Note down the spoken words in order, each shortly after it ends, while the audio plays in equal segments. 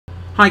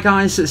Hi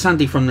guys, it's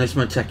Andy from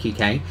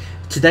NismoTechUK.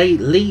 Today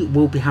Lee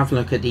will be having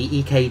a look at the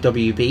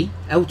EK-WB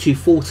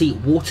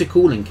L240 water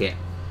cooling kit.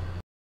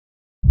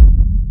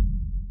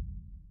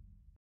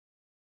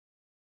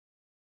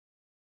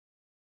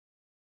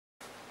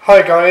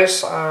 Hi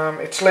guys,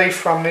 it's Lee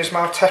from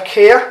NismoTech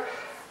here.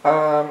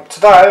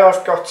 Today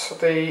I've got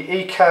the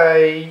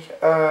EK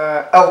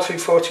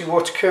L240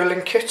 water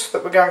cooling kit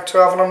that we're going to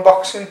have an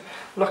unboxing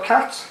look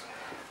at.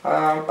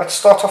 Let's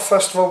start off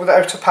first of all with the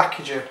outer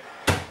packaging.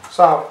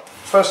 So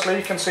firstly,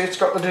 you can see it's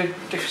got the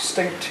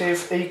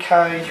distinctive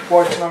EK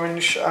white and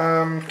orange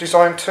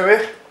design to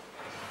it.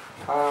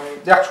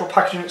 The actual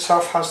packaging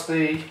itself has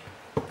the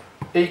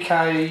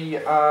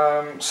EK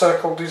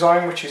circle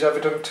design, which is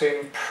evident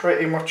in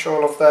pretty much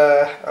all of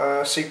their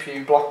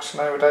CPU blocks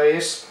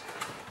nowadays.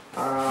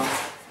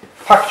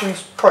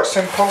 Packaging's quite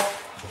simple,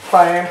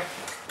 plain.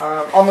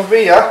 On the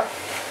rear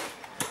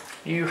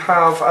you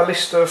have a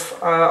list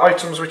of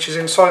items which is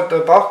inside the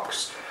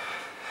box.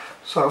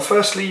 So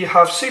firstly you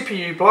have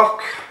CPU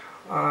block,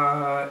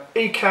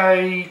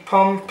 EK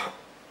pump,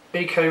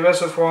 EK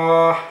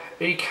reservoir,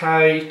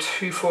 EK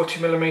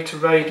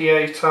 240mm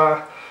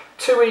radiator,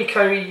 two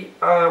EK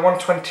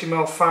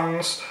 120mm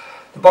fans.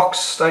 The box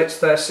states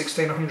there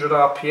 1600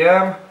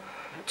 RPM,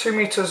 2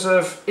 meters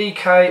of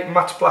EK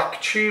matte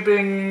black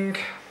tubing,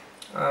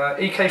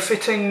 EK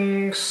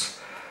fittings,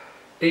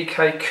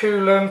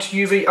 EK-Ekoolant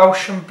UV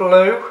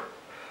Blue.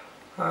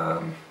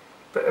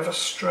 Bit of a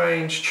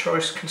strange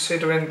choice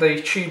considering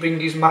the tubing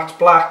is matte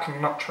black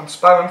and not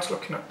transparent,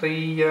 looking at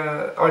the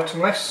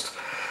item list.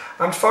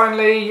 And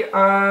finally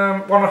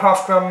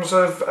 1.5 grams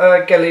of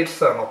gelid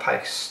thermal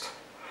paste.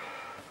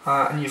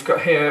 And you've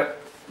got here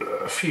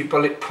a few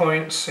bullet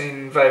points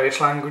in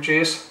various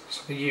languages.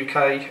 So the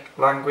UK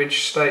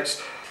language states,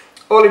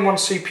 all-in-one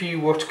CPU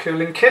water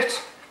cooling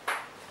kit,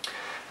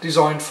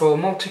 designed for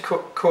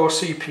multi-core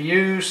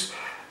CPUs,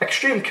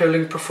 extreme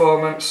cooling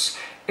performance,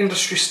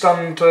 industry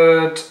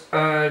standard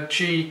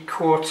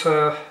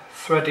G-quarter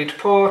threaded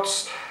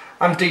ports,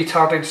 and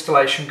detailed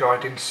installation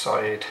guide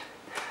inside.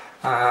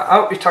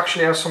 It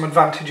actually has some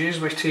advantages,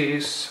 which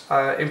is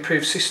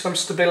improved system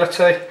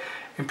stability,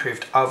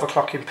 improved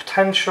overclocking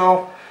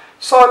potential,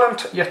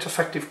 silent yet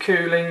effective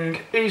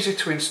cooling, easy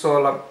to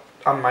install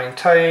and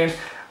maintain,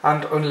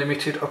 and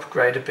unlimited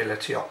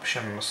upgradability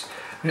options.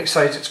 And it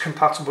says it's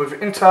compatible with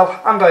Intel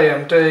and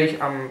AMD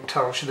and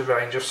tells you the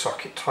range of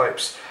socket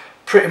types.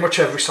 Pretty much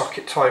every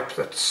socket type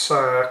that's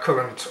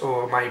current,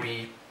 or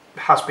maybe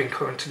has been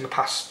current in the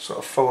past sort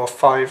of 4 or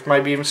 5,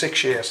 maybe even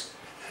 6 years.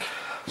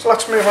 So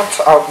let's move on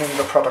to opening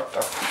the product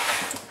up.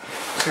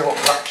 See what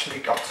we've actually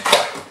got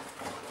here.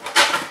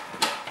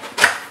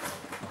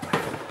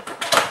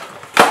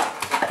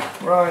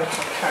 Right,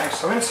 okay,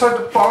 so inside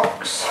the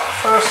box,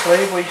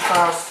 firstly we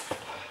have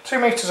 2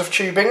 meters of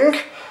tubing.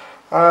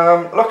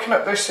 Looking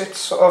at this, it's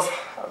sort of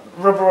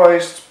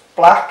rubberized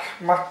black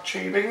matte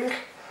tubing,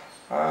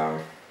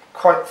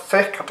 quite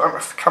thick. I don't know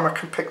if the camera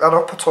can pick that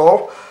up at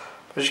all.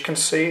 As you can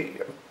see,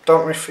 I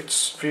don't know if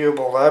it's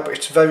viewable there, but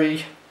it's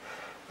very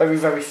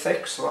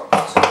thick, so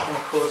that's not going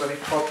to cause any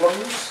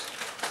problems.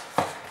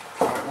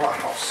 Right, what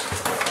else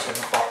is in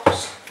the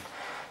box?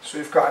 So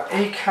we've got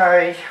an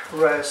EK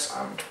res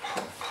and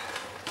pump.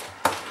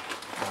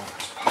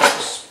 Let's pop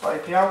this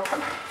baby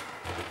open.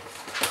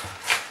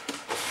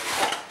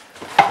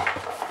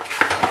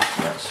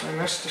 So in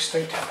this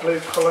distinctive blue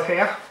colour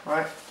here,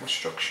 right,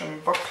 instruction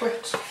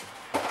booklet.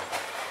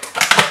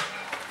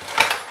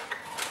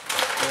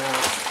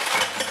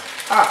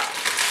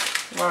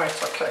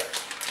 Right, okay.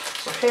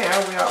 So here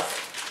we have,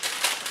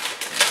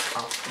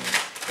 open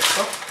this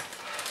up.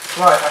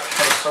 Right,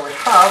 okay, so we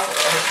have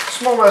a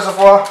small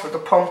reservoir with the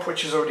pump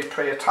which is already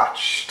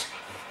pre-attached.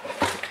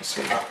 You can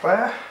see that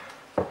there.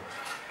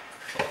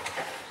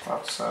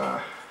 That's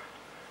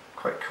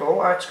quite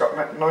cool. It's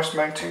got nice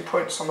mounting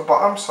points on the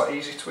bottom, so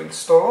easy to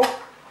install.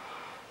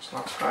 So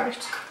that's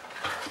great.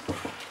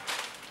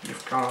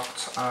 You've got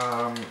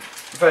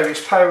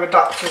various power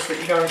adapters that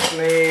you're going to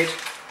need,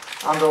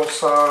 and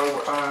also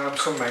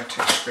some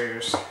mounting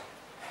screws.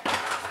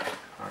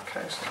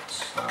 Okay, so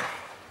that's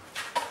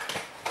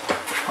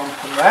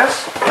pump and res.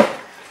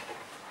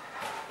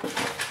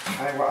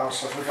 Okay, what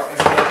else have we got in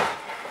here?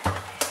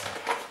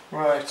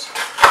 Right.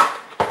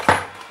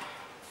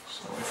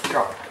 So we've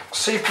got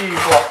CPU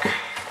block.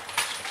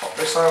 Let's pop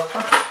this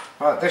open.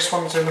 Right, this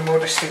one's in the more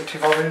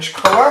distinctive orange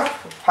colour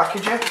with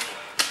packaging.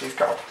 So you've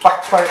got a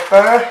back plate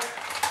there, as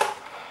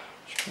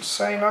you can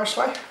see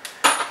nicely,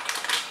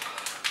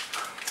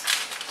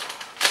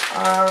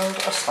 and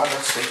a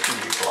standard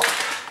CPU block.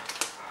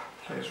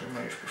 Please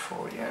remove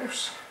before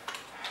use.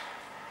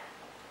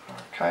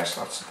 Okay,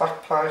 so that's the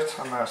back plate,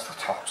 and there's the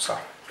top. So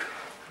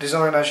the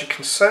design, as you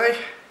can see,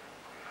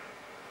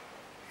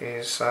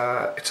 is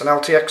it's an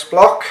LTX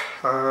block,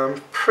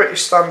 pretty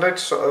standard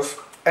sort of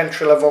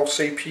entry-level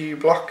CPU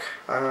block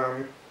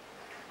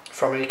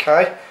from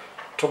EK.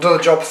 It'll do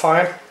the job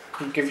fine,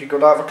 and give you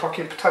good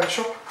overclocking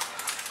potential.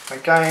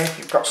 Again,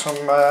 you've got some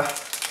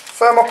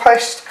thermal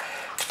paste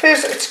to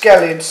appears that it's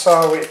gellied,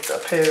 so it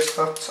appears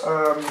that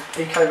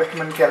EK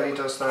recommend gellied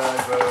as their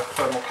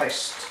thermal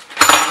paste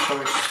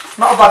choice.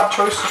 Not a bad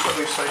choice, if I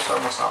do say so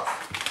myself.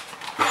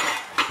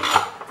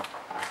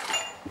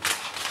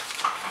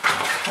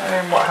 Okay,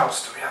 and what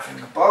else do we have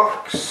in the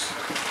box?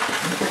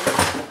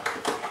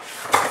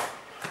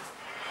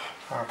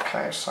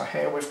 Okay, so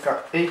here we've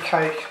got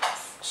EK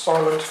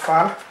silent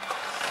fan.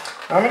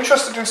 I'm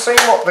interested in seeing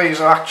what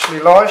these are actually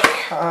like.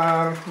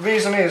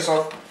 Reason is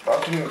I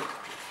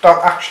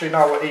don't actually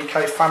know what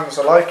EK fans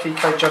are like.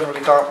 EK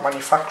generally don't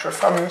manufacture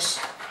fans.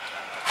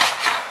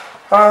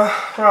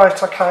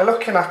 Right, okay,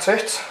 looking at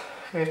it,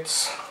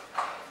 it's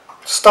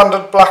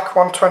standard black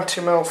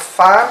 120mm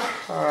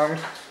fan,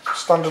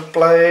 standard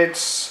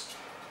blades.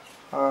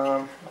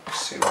 Let's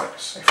see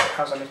if it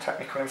has any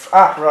technical info.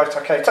 Right,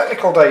 okay,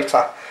 technical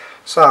data.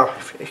 So,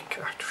 if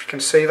you can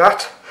see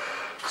that.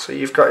 So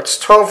you've got its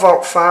 12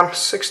 volt fan,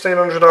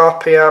 1600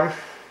 RPM,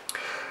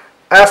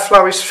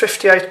 airflow is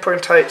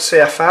 58.8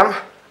 CFM,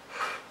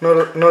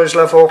 noise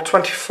level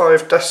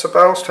 25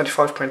 decibels,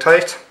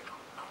 25.8.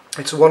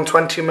 It's a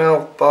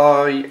 120mm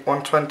by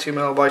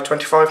 120mm by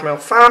 25mm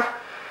fan,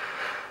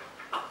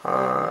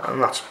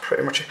 and that's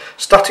pretty much it.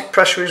 Static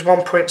pressure is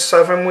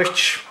 1.7,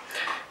 which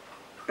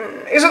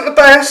isn't the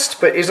best,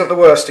 but isn't the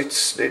worst.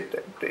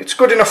 It's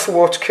good enough for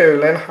water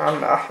cooling,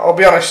 and I'll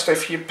be honest,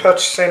 if you're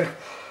purchasing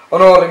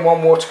an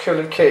all-in-one water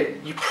cooling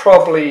kit, you're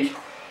probably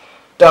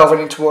delving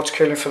into water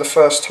cooling for the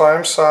first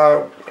time,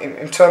 so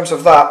in terms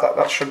of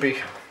that should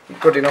be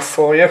good enough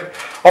for you.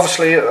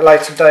 Obviously at a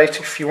later date,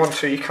 if you want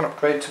to, you can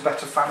upgrade to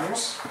better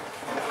fans.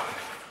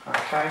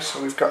 Okay, so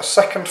we've got a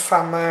second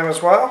fan there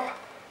as well.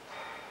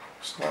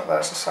 So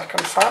there's the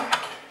second fan.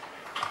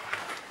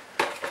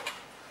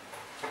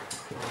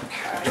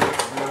 Okay,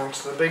 now on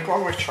to the big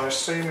one, which I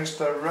assume is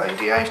the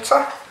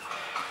radiator.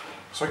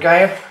 So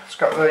again, it's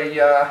got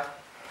the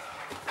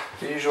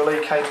usual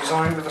EK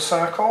design with the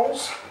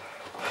circles.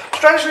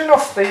 Strangely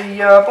enough, the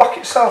block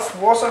itself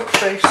wasn't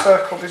the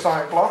circle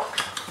design block.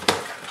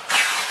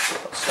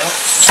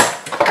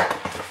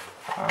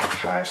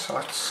 Okay, so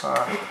let's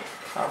open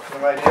the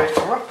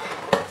radiator up.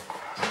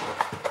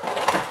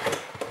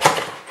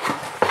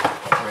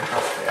 What do we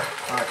have here?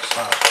 Right,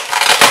 so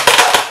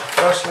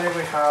firstly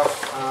we have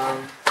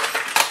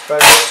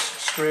various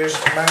screws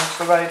to mount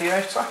the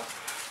radiator.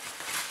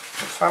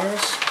 The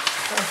fans.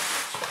 Okay,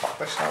 let's pop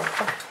this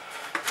open.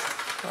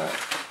 Right.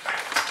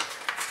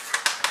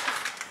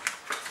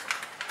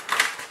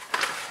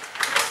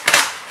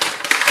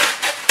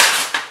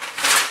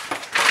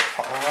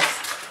 Pop that off.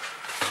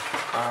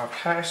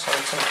 Okay, so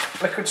it's a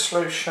liquid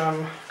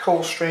solution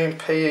CoolStream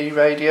PE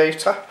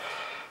radiator.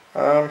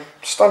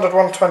 Standard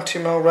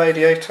 120mm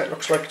radiator. It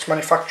looks like it's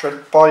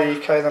manufactured by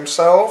EK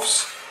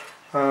themselves.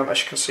 As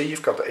you can see,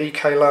 you've got the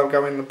EK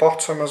logo in the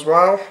bottom as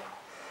well.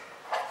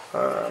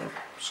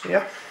 So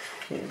yeah,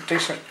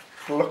 decent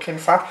looking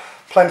fan.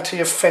 Plenty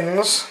of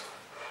fins,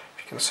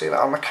 if you can see that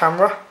on the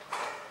camera.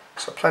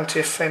 So plenty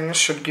of fins,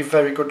 should give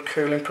very good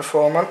cooling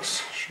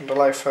performance, should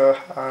allow for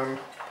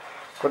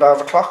good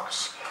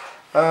overclocks.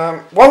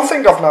 One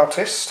thing I've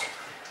noticed,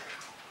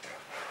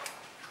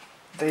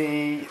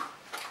 the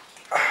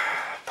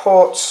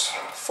ports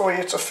for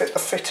you to fit the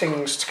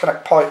fittings to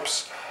connect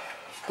pipes,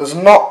 there's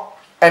not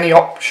any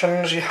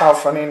options. You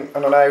have an in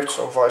and an out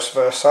or vice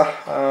versa,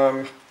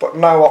 but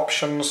no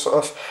options. Sort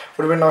of,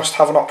 would have been nice to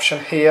have an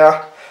option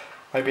here,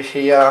 maybe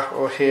here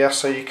or here,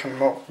 so you can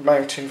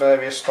mount in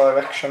various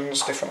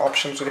directions, different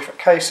options with different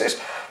cases.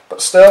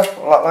 But still,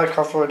 like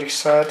I've already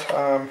said,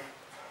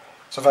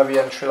 it's a very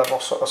entry-level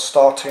sort of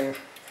starting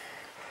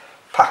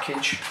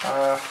package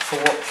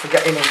for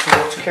getting into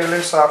water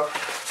cooling. So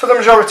for the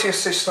majority of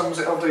systems,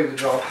 it'll do the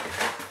job.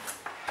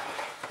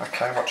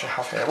 Okay, what do you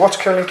have here? Water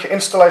cooling kit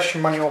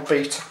installation manual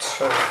beta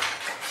 2.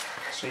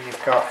 So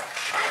you've got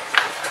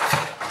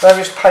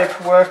various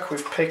paperwork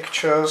with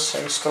pictures,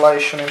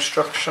 installation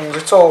instructions.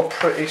 It's all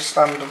pretty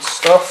standard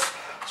stuff,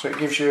 so it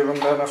gives you a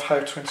rundown of how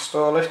to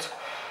install it.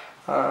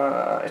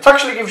 It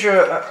actually gives you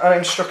an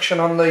instruction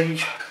on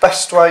the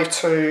best way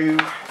to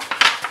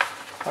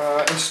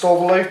install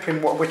the loop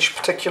in which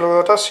particular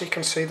order. So you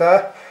can see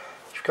there,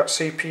 you've got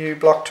CPU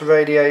block to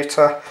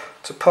radiator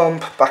to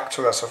pump back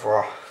to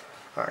reservoir.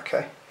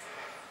 Okay,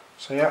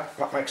 so yeah,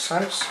 that makes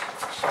sense.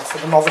 So for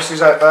the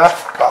novices out there,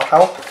 that'll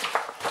help.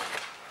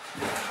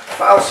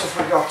 What else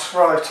have we got?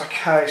 Right,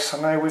 okay, so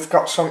now we've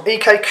got some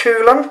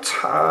EK-Ekoolant,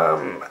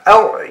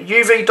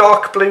 UV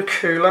dark blue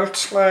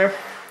coolant. Now,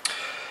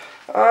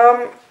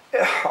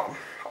 I'm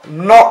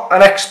not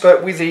an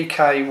expert with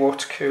EK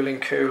water cooling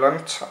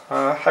coolant,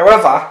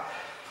 however,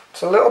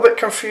 it's a little bit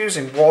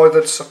confusing why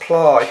they'd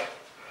supply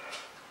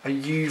a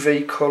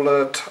UV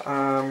coloured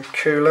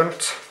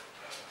coolant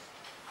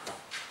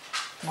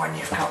when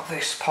you've got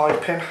this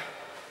piping,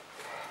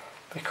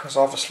 because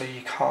obviously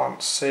you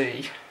can't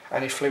see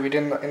any fluid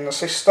in the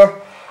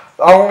system.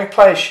 The only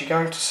place you're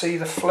going to see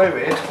the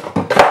fluid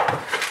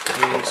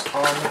is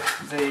on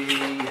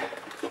the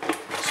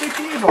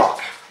CPU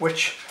block,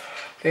 which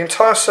the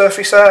entire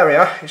surface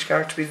area is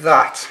going to be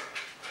that.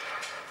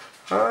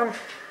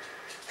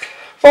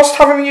 Whilst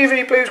having the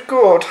UV blue is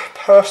good,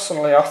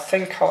 personally I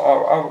think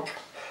I'll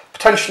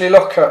potentially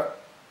look at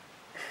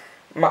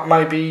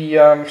maybe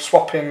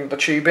swapping the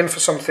tube in for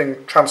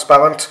something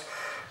transparent,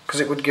 because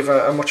it would give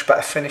a much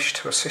better finish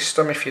to a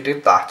system if you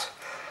did that.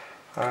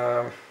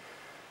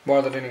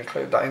 Why they didn't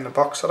include that in the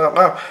box, I don't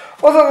know.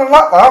 Other than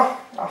that though,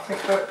 I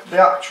think that the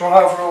actual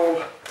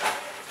overall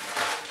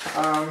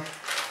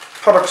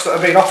products that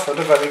have been offered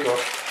are very good.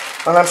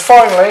 And then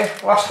finally,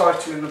 last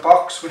item in the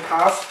box we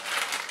have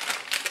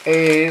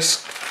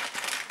is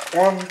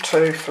 1,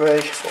 2,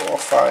 3, 4,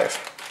 5,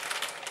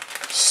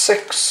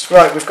 6.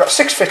 Right, we've got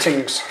 6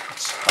 fittings.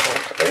 Let's have a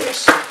look at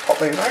these. Pop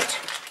these out.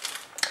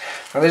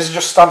 Now these are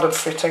just standard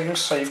fittings,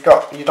 so you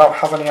don't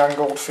have any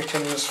angled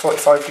fittings,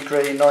 45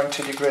 degree,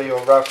 90 degree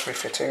or rotary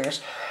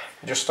fittings.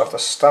 You just have the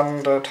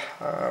standard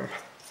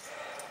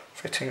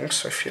fittings.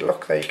 So if you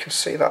look there, you can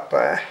see that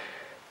there.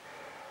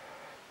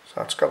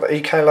 So it's got the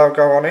EK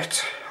logo on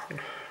it.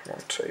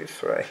 1, 2,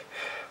 3,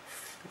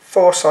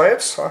 4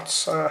 sides. So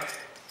that's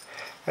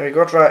very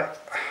good. Right,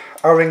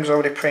 O-ring's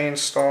already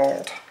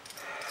pre-installed.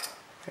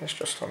 It's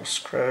just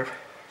unscrew.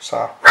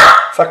 So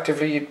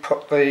effectively you'd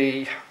put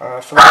the,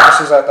 for the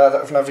novices out there that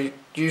have never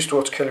used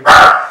water cooling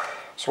before,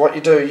 so what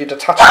you do, you'd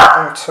attach it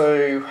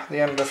onto the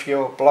end of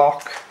your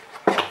block,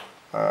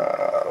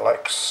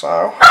 like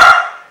so.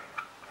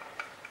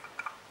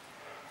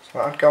 So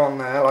that'd go on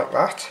there like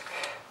that,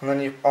 and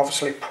then you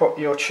obviously put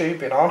your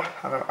tubing on,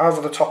 and then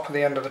over the top of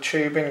the end of the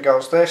tubing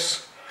goes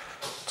this.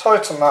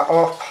 Tighten that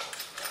up,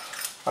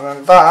 and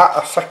then that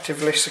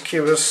effectively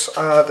secures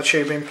the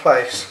tube in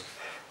place.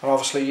 And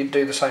obviously you'd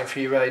do the same for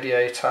your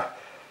radiator,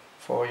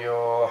 for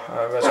your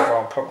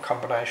reservoir and pump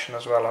combination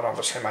as well, and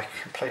obviously make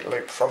a complete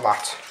loop from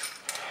that.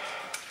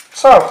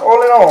 So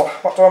all in all,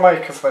 what do I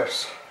make of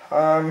this?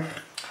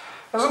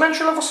 As an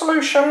entry level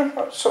solution,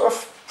 sort of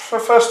for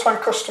a first time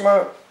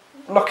customer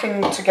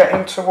looking to get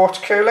into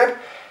water cooling,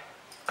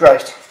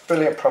 great,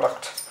 brilliant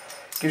product.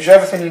 Gives you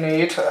everything you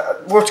need.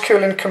 Water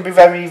cooling can be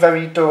very,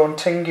 very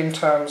daunting in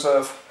terms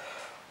of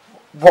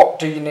what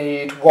do you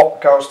need, what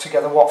goes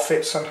together, what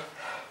fits, and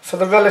for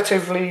the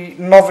relatively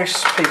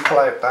novice people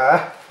out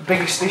there, the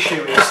biggest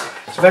issue is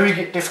it's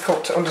very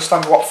difficult to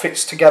understand what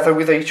fits together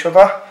with each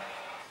other.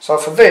 So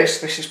for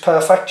this is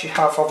perfect. You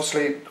have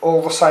obviously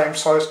all the same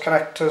size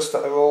connectors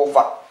that are all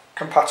that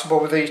compatible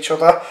with each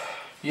other.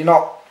 You're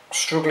not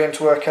struggling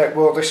to work out,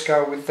 will this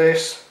go with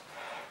this?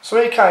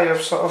 So EK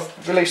have sort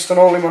of released an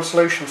all-in-one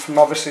solution for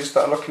novices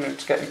that are looking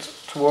to get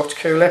into water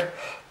cooling.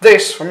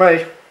 This, for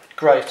me,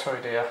 great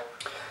idea.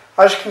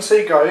 As you can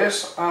see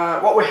guys,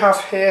 what we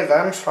have here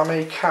then from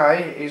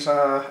EK is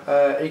a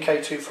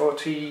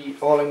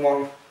EK-240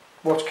 all-in-one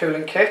water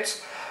cooling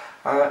kit.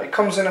 It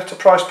comes in at a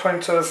price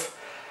point of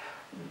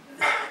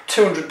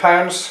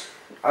 £200,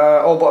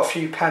 all but a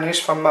few pennies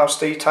from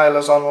most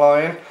retailers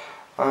online.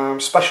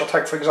 Special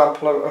tag for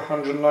example at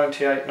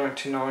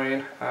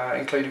 £198.99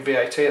 including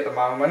VAT at the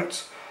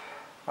moment.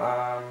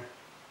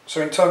 So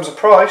in terms of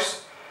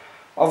price,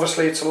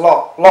 obviously it's a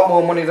lot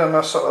more money than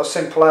a sort of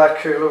simple air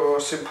cooler or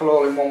a simple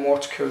all-in-one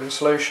water cooling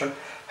solution.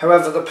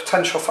 However, the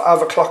potential for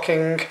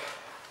overclocking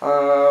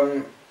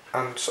and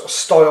sort of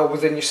style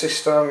within your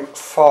system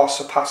far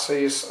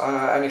surpasses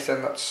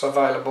anything that's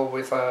available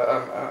with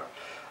a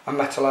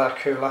metal air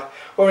cooler,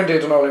 or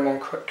indeed an all-in-one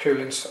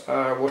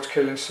water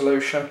cooling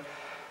solution.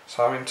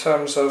 So in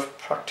terms of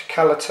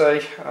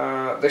practicality,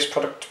 this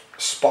product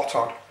is spot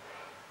on.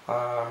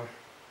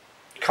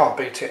 Can't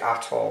beat it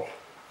at all.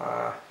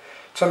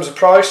 In terms of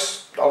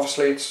price,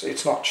 obviously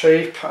it's not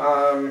cheap,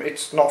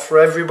 it's not for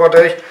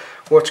everybody.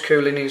 Water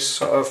cooling is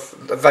sort of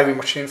very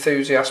much an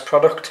enthusiast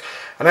product,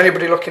 and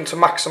anybody looking to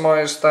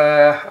maximise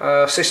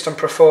their system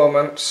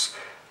performance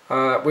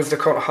with the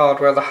current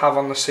hardware they have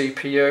on the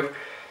CPU,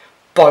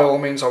 by all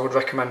means I would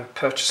recommend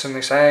purchasing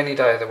this any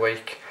day of the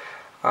week.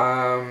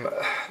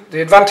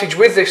 The advantage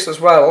with this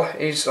as well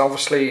is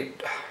obviously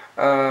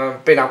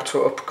being able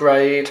to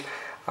upgrade,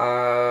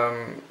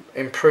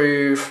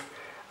 improve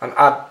and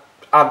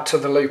add to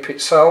the loop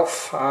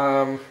itself,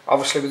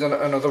 obviously with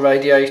another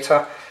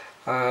radiator,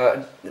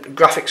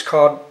 graphics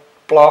card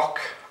block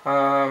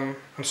and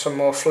some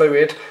more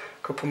fluid,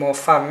 a couple more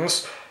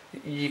fans.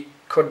 You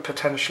could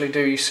potentially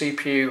do your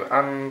CPU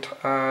and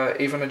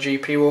even a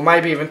GPU, or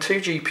maybe even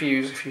 2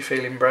 GPUs if you're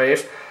feeling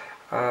brave.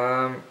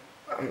 And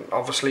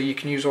obviously you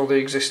can use all the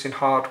existing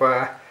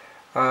hardware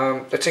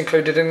that's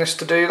included in this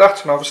to do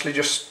that, and obviously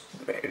just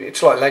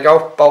it's like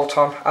Lego,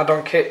 bolt-on,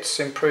 add-on kits,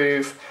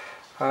 improve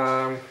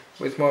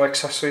with more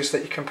accessories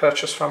that you can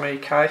purchase from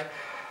EK.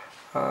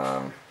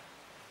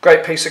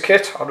 Great piece of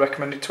kit, I'd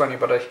recommend it to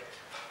anybody.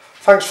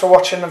 Thanks for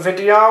watching the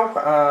video.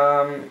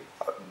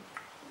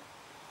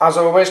 As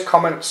always,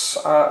 comments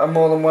are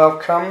more than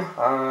welcome.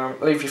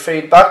 Leave your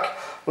feedback.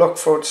 Look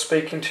forward to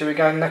speaking to you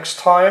again next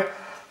time.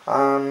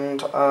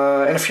 And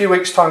in a few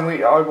weeks' time,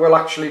 I will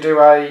actually do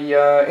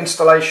a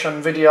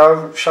installation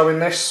video showing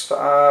this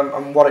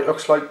and what it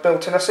looks like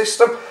built in a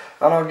system.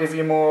 And I'll give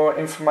you more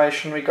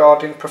information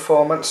regarding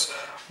performance,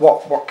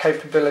 what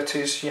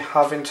capabilities you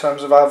have in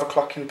terms of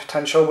overclocking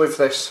potential with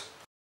this.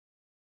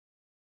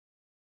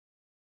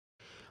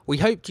 We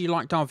hoped you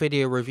liked our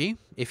video review.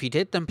 If you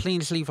did, then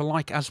please leave a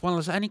like as well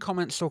as any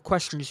comments or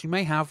questions you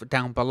may have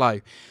down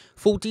below.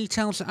 Full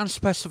details and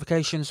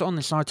specifications on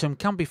this item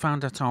can be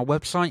found at our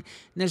website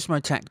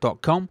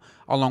NismoTech.com,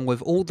 along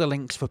with all the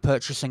links for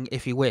purchasing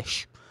if you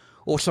wish.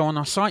 Also on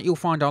our site you'll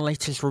find our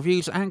latest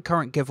reviews and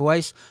current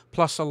giveaways,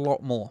 plus a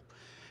lot more.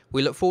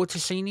 We look forward to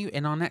seeing you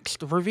in our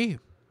next review.